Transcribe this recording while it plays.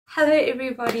Hello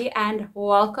everybody and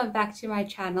welcome back to my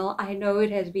channel. I know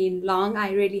it has been long.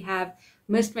 I really have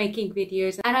missed making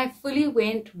videos and I fully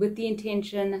went with the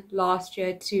intention last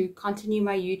year to continue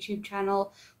my YouTube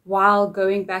channel while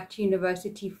going back to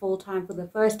university full-time for the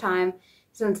first time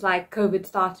since like COVID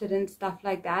started and stuff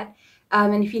like that.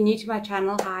 And if you're new to my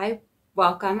channel, hi,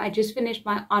 welcome. I just finished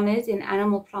my honors in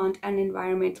animal, plant and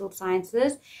environmental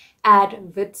sciences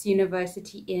at Wits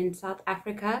University in South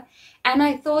Africa, and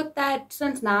I thought that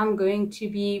since now I'm going to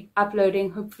be uploading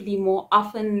hopefully more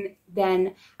often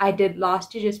than I did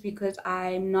last year, just because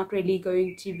I'm not really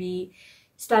going to be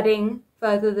studying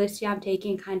further this year. I'm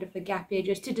taking kind of a gap year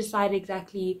just to decide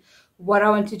exactly what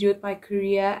I want to do with my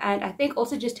career, and I think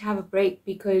also just to have a break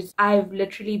because I've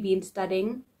literally been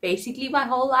studying basically my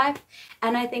whole life,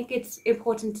 and I think it's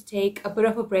important to take a bit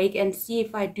of a break and see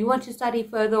if I do want to study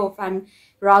further or if I'm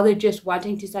rather just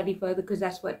wanting to study further because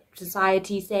that's what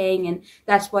society is saying and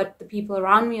that's what the people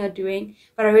around me are doing,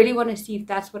 but I really want to see if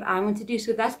that's what I want to do.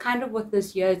 So that's kind of what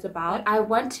this year is about. I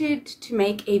wanted to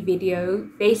make a video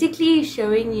basically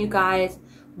showing you guys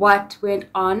what went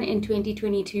on in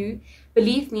 2022.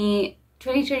 Believe me,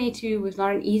 2022 was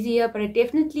not an easy year, but it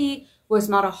definitely was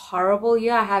not a horrible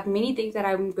year. I have many things that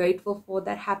I'm grateful for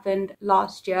that happened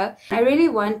last year. I really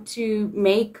want to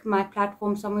make my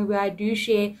platform somewhere where I do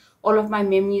share all of my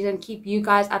memories and keep you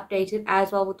guys updated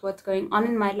as well with what's going on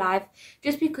in my life,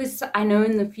 just because I know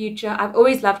in the future I've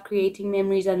always loved creating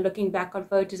memories and looking back on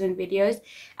photos and videos,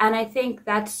 and I think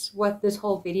that's what this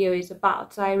whole video is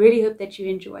about. So I really hope that you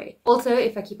enjoy. Also,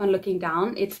 if I keep on looking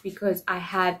down, it's because I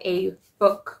have a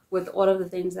book with all of the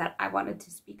things that I wanted to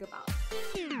speak about.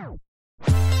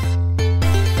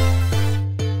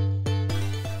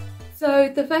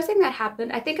 So the first thing that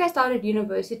happened, I think I started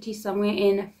university somewhere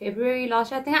in February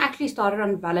last year. I think I actually started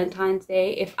on Valentine's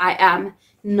Day, if I am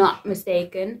not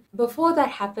mistaken. Before that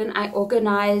happened, I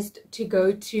organized to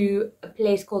go to a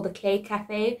place called the Clay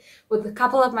Cafe with a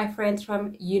couple of my friends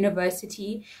from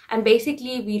university, and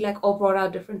basically we like all brought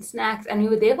out different snacks and we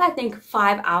were there for I think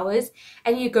 5 hours,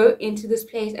 and you go into this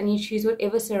place and you choose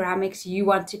whatever ceramics you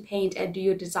want to paint and do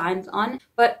your designs on.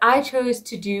 But I chose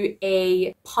to do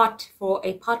a pot for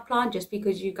a pot plant just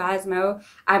because you guys know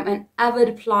I'm an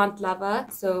avid plant lover.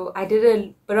 So I did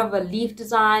a bit of a leaf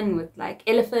design with like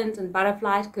elephants and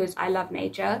butterflies because I love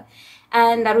nature,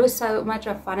 and that was so much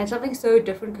of fun. It's something so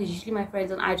different because usually my friends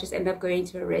and I just end up going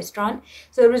to a restaurant,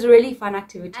 so it was a really fun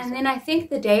activity. And then I think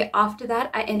the day after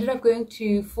that I ended up going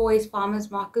to Foy's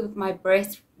Farmers Market with my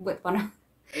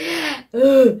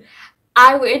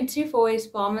I went to Foy's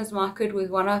Farmers Market with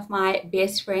one of my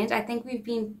best friends. I think we've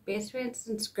been best friends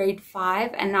since grade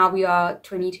 5 and now we are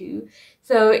 22,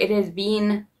 so it has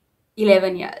been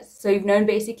 11 years. So we've known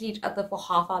basically each other for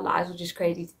half our lives, which is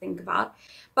crazy to think about.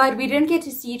 But we didn't get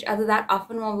to see each other that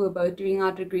often while we were both doing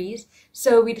our degrees.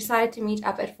 So we decided to meet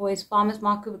up at Foy's Farmers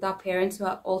Market with our parents who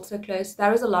are also close.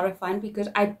 That was a lot of fun because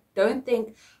I don't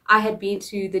think I had been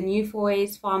to the new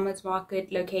Foy's Farmers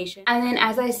Market location. And then,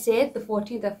 as I said, the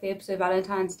 14th of Feb, so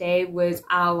Valentine's Day, was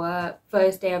our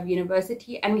first day of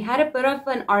university, and we had a bit of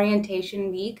an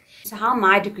orientation week. So how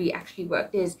my degree actually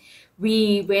worked is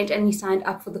we went and we signed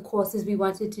up for the courses we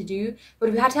wanted to do,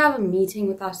 but we had to have a meeting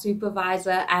with our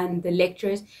supervisor and the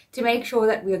lecturers to make sure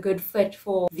that we're a good fit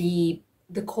for the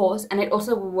course, and it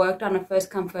also worked on a first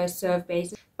come first serve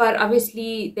basis. But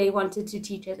obviously they wanted to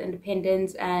teach us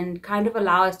independence and kind of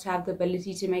allow us to have the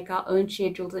ability to make our own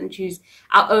schedules and choose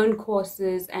our own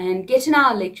courses and get to know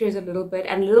our lecturers a little bit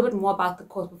and a little bit more about the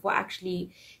course before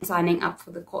actually signing up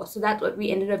for the course. So that's what we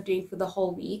ended up doing for the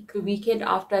whole week. The weekend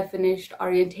after I finished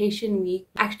orientation week,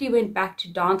 I actually went back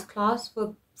to dance class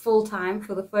for full time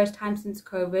for the first time since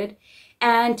COVID.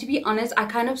 And to be honest, I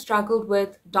kind of struggled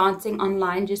with dancing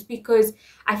online just because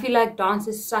I feel like dance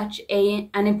is such an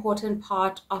important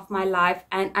part of my life,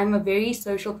 and I'm a very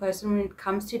social person when it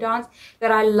comes to dance,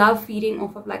 that I love feeding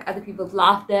off of like other people's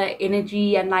laughter,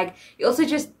 energy, and like you also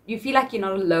just, you feel like you're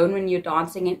not alone when you're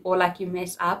dancing and or like you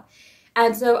mess up.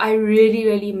 And so I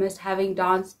really missed having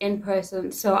dance in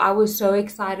person, so I was so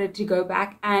excited to go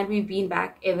back, and we've been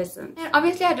back ever since. And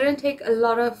obviously I didn't take a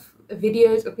lot of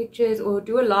videos or pictures or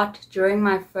do a lot during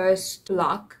my first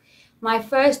block. My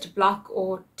first block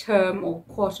or term or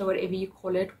quarter, whatever you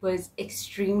call it, was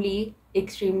extremely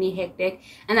hectic,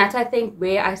 and that's I think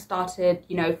where I started,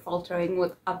 you know, faltering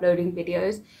with uploading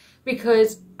videos,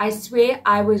 because I swear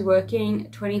I was working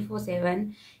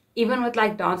 24/7. Even with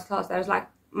like dance class, that was like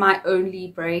my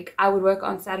only break. I would work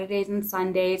on Saturdays and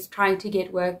Sundays trying to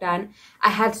get work done. I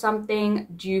had something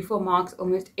due for marks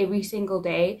almost every single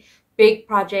day. big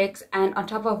projects, and on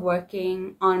top of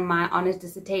working on my honors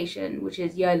dissertation, which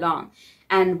is year long,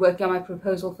 and working on my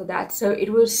proposal for that. So it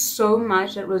was so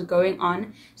much that was going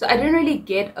on. So I didn't really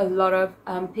get a lot of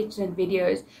pictures and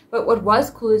videos. But what was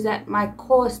cool is that my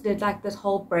course did like this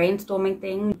whole brainstorming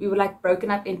thing. We were like broken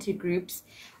up into groups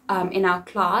in our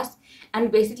class,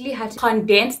 and basically had to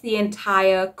condense the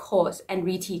entire course and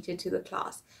reteach it to the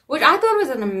class, which I thought was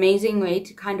an amazing way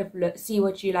to kind of see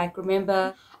what you like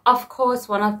remember. Of course,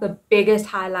 one of the biggest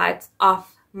highlights of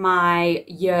my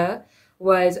year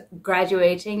was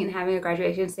graduating and having a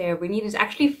graduation ceremony. It is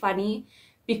actually funny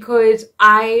because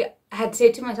I had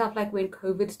said to myself, like when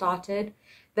COVID started,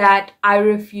 that I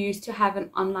refused to have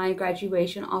an online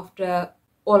graduation after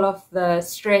all of the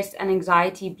stress and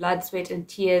anxiety, blood, sweat, and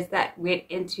tears that went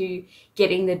into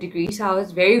getting the degree. So I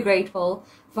was very grateful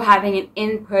for having an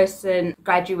in-person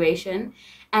graduation.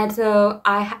 And so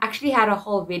I actually had a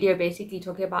whole video basically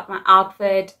talking about my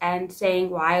outfit and saying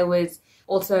why I was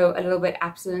also a little bit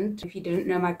absent. If you didn't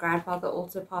know, my grandfather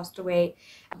also passed away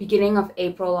beginning of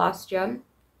April last year.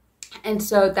 And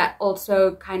so that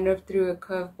also kind of threw a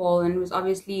curveball, and was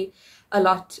obviously a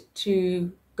lot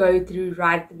to go through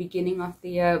right at the beginning of the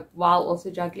year while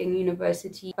also juggling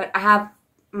university. But I have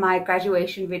my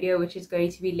graduation video, which is going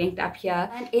to be linked up here.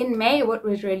 And in May, what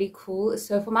was really cool,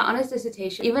 so for my honors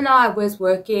dissertation, even though I was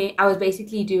working, I was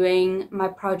basically doing my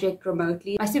project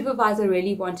remotely. My supervisor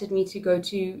really wanted me to go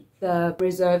to the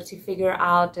reserve to figure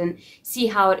out and see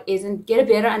how it is and get a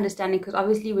better understanding, because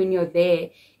obviously when you're there,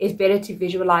 it's better to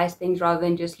visualize things rather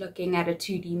than just looking at a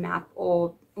 2D map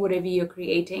or whatever you're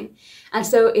creating. And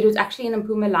so it was actually in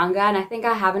Mpumalanga, and I think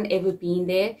I haven't ever been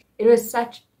there. It was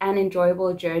such an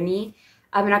enjoyable journey.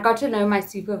 I mean, I got to know my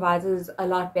supervisors a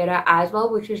lot better as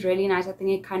well, which was really nice. I think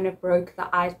it kind of broke the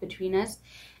ice between us.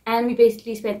 And we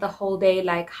basically spent the whole day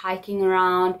like hiking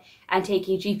around and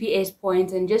taking GPS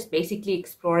points and just basically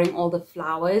exploring all the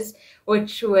flowers,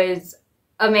 which was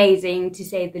amazing to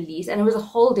say the least. And it was a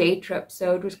whole day trip,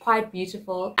 so it was quite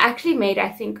beautiful. I actually made, I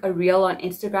think, a reel on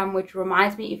Instagram, which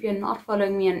reminds me, if you're not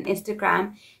following me on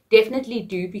Instagram, definitely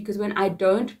do, because when I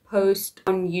don't post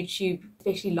on YouTube,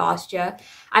 especially last year,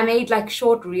 I made like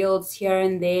short reels here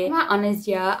and there. In my honors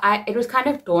year, it was kind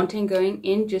of daunting going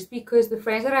in, just because the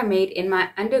friends that I made in my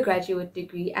undergraduate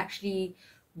degree actually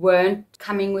weren't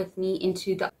coming with me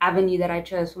into the avenue that I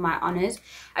chose for my honors.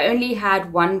 I only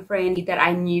had one friend that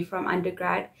I knew from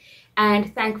undergrad,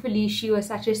 and thankfully she was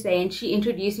such a saint. She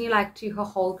introduced me like to her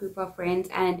whole group of friends,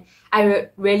 and I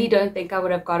really don't think I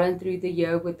would have gotten through the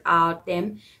year without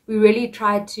them. We really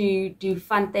tried to do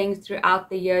fun things throughout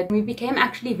the year. We became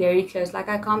actually very close. Like,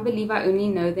 I can't believe I only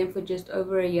know them for just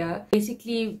over a year.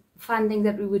 Basically, fun thing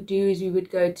that we would do is we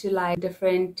would go to like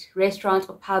different restaurants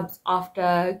or pubs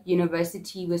after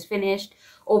university was finished,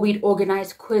 or we'd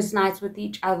organize quiz nights with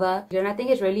each other. And I think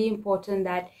it's really important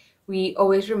that we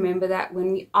always remember that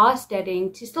when we are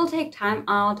studying, to still take time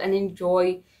out and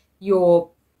enjoy your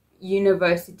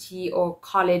university or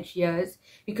college years,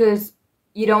 because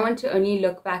you don't want to only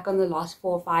look back on the last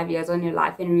 4 or 5 years on your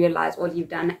life and realize all you've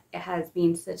done has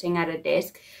been sitting at a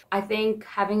desk. I think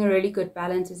having a really good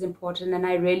balance is important, and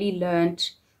I really learned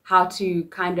how to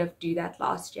kind of do that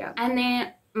last year. And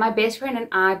then my best friend and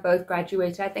I both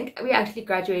graduated. I think we actually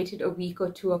graduated a week or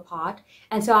two apart.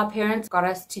 And so our parents got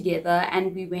us together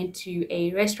and we went to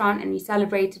a restaurant and we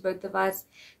celebrated, both of us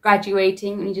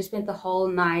graduating. And we just spent the whole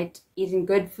night eating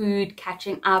good food,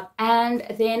 catching up. And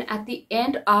then at the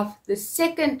end of the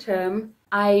second term,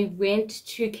 I went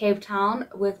to Cape Town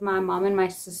with my mom and my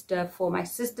sister for my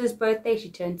sister's birthday. She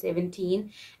turned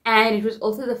 17. And it was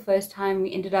also the first time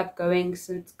we ended up going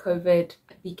since COVID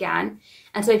began.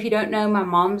 And so if you don't know, my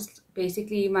mom's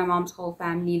whole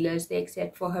family lives there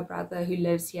except for her brother who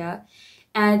lives here.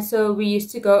 And so we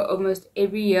used to go almost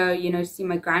every year, you know, to see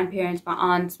my grandparents, my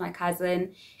aunts, my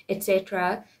cousin,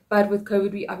 etc. But with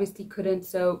COVID, we obviously couldn't.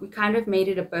 So we kind of made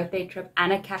it a birthday trip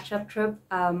and a catch-up trip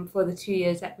for the 2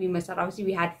 years that we missed out. Obviously,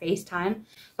 we had FaceTime.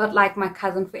 But like my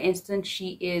cousin, for instance,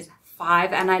 she is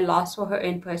 5 and I last saw her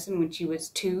in person when she was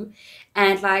 2.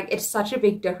 And like, it's such a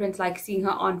big difference, like seeing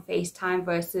her on FaceTime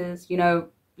versus, you know,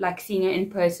 like seeing her in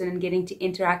person and getting to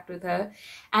interact with her.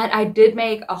 And I did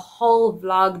make a whole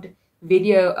vlogged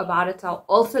video about it, so I'll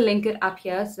also link it up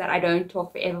here so that I don't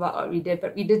talk forever about what we did.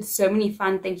 But we did so many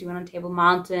fun things. We went on Table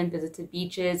Mountain, visited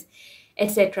beaches,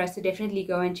 etc. So definitely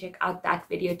go and check out that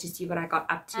video to see what I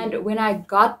got up to. And when I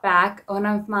got back, one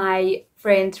of my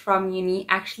friends from uni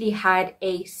actually had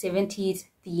a 70s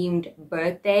themed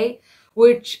birthday,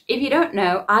 which, if you don't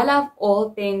know, I love all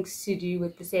things to do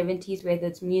with the 70s, whether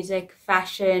it's music,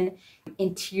 fashion,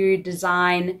 interior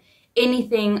design,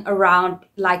 anything around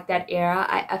like that era.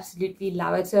 I absolutely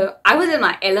love it. So I was in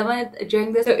my element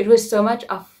during this, so it was so much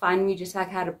of fun. We just like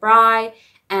had a braai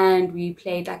and we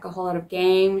played like a whole lot of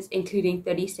games, including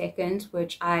 30 Seconds,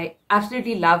 which I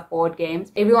absolutely love. Board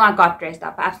games. Everyone got dressed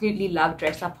up. I absolutely love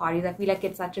dress up parties. I feel like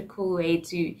it's such a cool way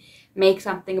to make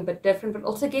something a bit different, but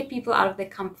also get people out of their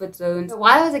comfort zones. So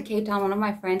while I was in Cape Town, one of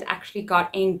my friends actually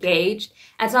got engaged,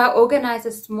 and so I organized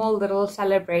a small little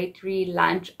celebratory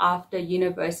lunch after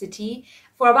university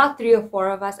for about 3 or 4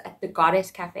 of us at the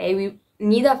Goddess Cafe.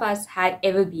 Neither of us had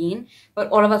ever been, but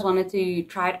all of us wanted to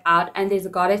try it out. And there's a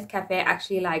Goddess Cafe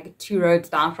actually like 2 roads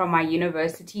down from my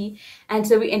university. And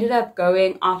so we ended up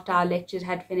going after our lectures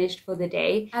had finished for the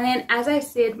day. And then, as I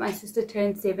said, my sister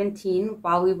turned 17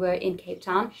 while we were in Cape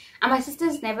Town. And my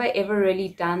sister's never ever really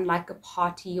done like a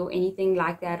party or anything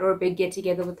like that, or a big get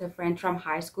together with her friends from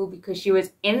high school, because she was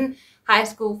in high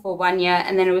school for 1 year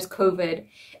and then it was COVID.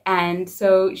 And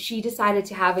so she decided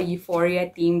to have a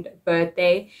Euphoria themed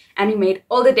birthday, and we made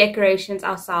all the decorations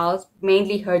ourselves,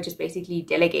 mainly her just basically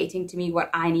delegating to me what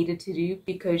I needed to do,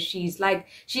 because she's like,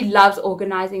 she loves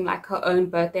organizing like her own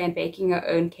birthday and baking her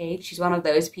own cake. She's one of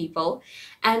those people.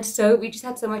 And so we just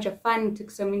had so much of fun, took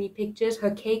so many pictures.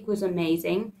 Her cake was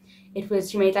amazing.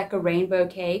 She made like a rainbow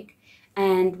cake.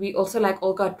 And we also like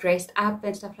all got dressed up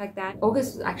and stuff like that.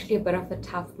 August was actually a bit of a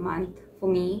tough month for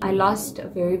me. I lost a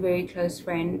very, very close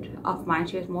friend of mine.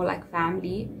 She was more like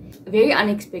family, very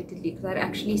unexpectedly, because I'd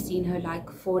actually seen her like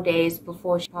 4 days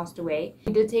before she passed away.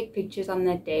 We did take pictures on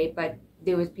that day, but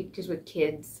there was pictures with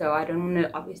kids, so I don't want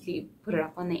to obviously put it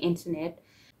up on the internet.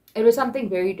 It was something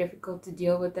very difficult to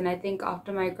deal with, and I think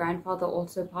after my grandfather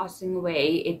also passing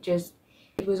away, it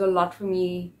was a lot for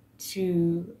me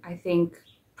to, I think,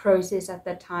 process at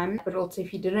that time. But also,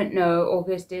 if you didn't know,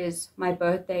 August is my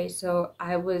birthday, so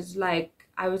I was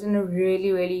in a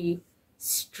really, really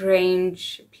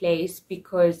strange place,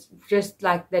 because just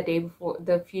like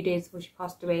the few days before she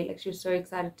passed away, like she was so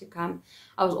excited to come.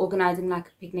 I was organizing like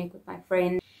a picnic with my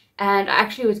friend, and I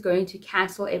actually was going to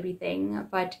cancel everything,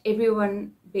 but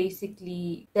everyone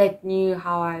basically that knew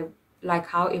how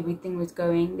everything was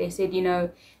going, they said, you know,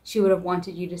 she would have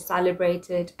wanted you to celebrate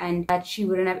it, and that she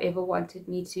wouldn't have ever wanted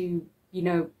me to, you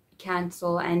know,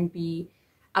 cancel and be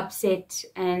upset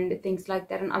and things like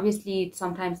that. And obviously it's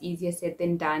sometimes easier said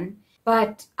than done,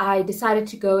 but I decided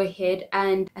to go ahead,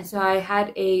 and so I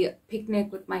had a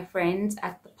picnic with my friends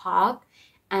at the park,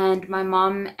 and my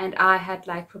mom and I had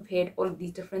like prepared all of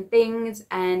these different things,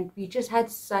 and we just had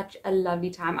such a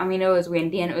lovely time. I mean, it was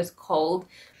windy and it was cold,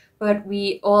 but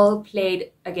we all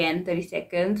played, again, 30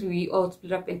 Seconds. We all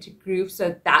split up into groups,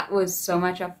 so that was so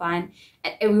much of fun.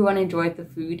 And everyone enjoyed the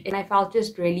food, and I felt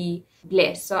just really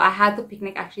blessed. So I had the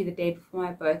picnic actually the day before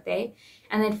my birthday.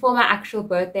 And then for my actual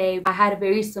birthday, I had a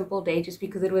very simple day, just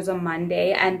because it was a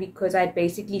Monday and because I'd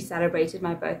basically celebrated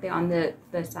my birthday on the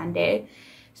Sunday.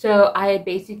 So I had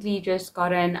basically just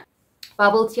gotten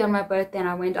bubble tea on my birthday, and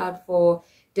I went out for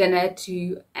dinner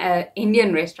to an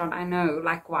Indian restaurant. I know,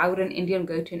 like, why would an Indian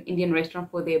go to an Indian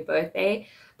restaurant for their birthday?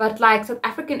 But like, South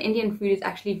African Indian food is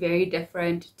actually very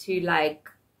different to like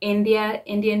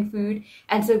Indian food,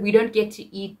 and so we don't get to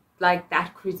eat like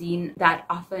that cuisine that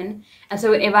often. And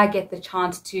so whenever I get the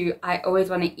chance to, I always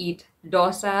want to eat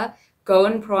dosa,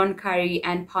 goan prawn curry,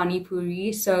 and pani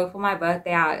puri. So for my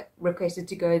birthday, I requested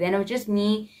to go. Then it was just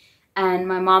me and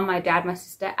my mom, my dad, my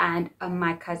sister, and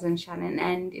my cousin Shannon,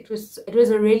 and it was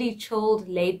a really chilled,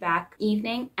 laid back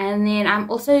evening. And then I'm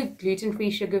also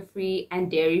gluten-free, sugar-free, and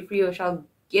dairy-free, which I'll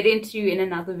get into in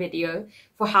another video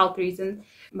for health reasons.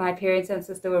 My parents and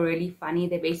sister were really funny.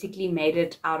 They basically made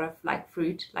it out of like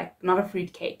fruit, like not a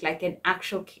fruit cake, like an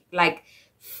actual like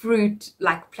fruit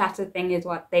like platter thing is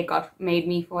what they made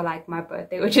me for like my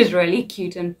birthday, which is really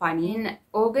cute and funny. In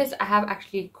August, I have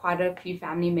actually quite a few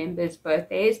family members'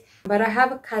 birthdays, but I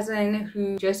have a cousin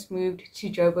who just moved to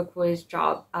Joburg for his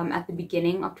job at the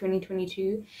beginning of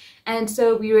 2022, and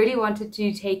so we really wanted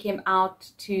to take him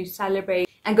out to celebrate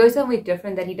and go somewhere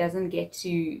different that he doesn't get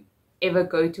to ever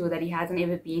go to, or that he hasn't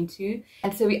ever been to.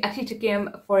 And so we actually took him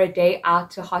for a day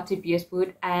out to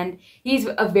Hartbeespoort, and he's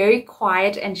a very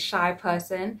quiet and shy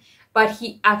person, but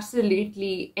he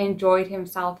absolutely enjoyed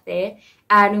himself there.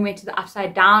 And we went to the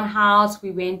Upside Down House,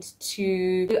 we went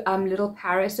to Little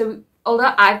Paris. So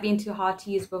although I've been to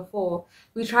Harties before,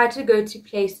 we tried to go to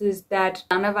places that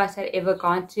none of us had ever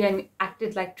gone to, and we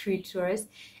acted like true tourists.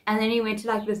 And then we went to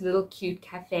like this little cute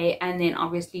cafe, and then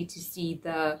obviously to see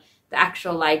the the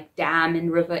actual like dam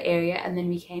and river area, and then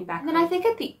we came back. And then I think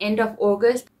at the end of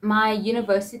August my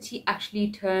university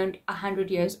actually turned 100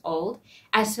 years old,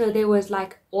 and so there was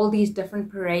like all these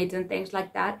different parades and things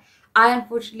like that. I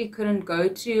unfortunately couldn't go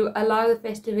to a lot of the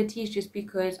festivities just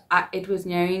because it was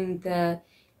nearing the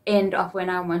end of when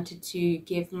I wanted to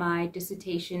give my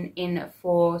dissertation in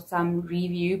for some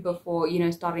review before, you know,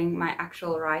 starting my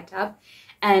actual write-up,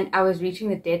 and I was reaching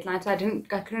the deadline, so I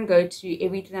couldn't go to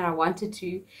everything that I wanted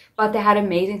to. But they had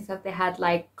amazing stuff. They had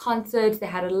like concerts, they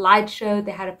had a light show,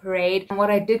 they had a parade. And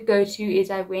what I did go to is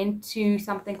I went to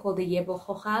something called the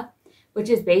Yebohocha, which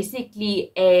is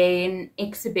basically an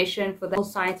exhibition for the whole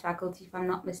science faculty, if I'm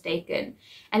not mistaken.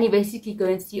 And you basically go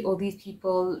and see all these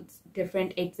people's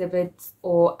different exhibits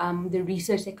or the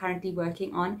research they're currently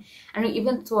working on. And we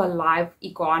even saw a live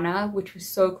iguana, which was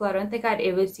so cool. I don't think I'd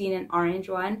ever seen an orange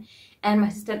one. And my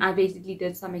sister and I basically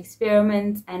did some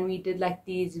experiments, and we did like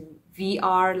these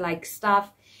VR like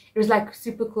stuff. It was like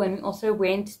super cool. And we also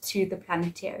went to the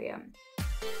planetarium.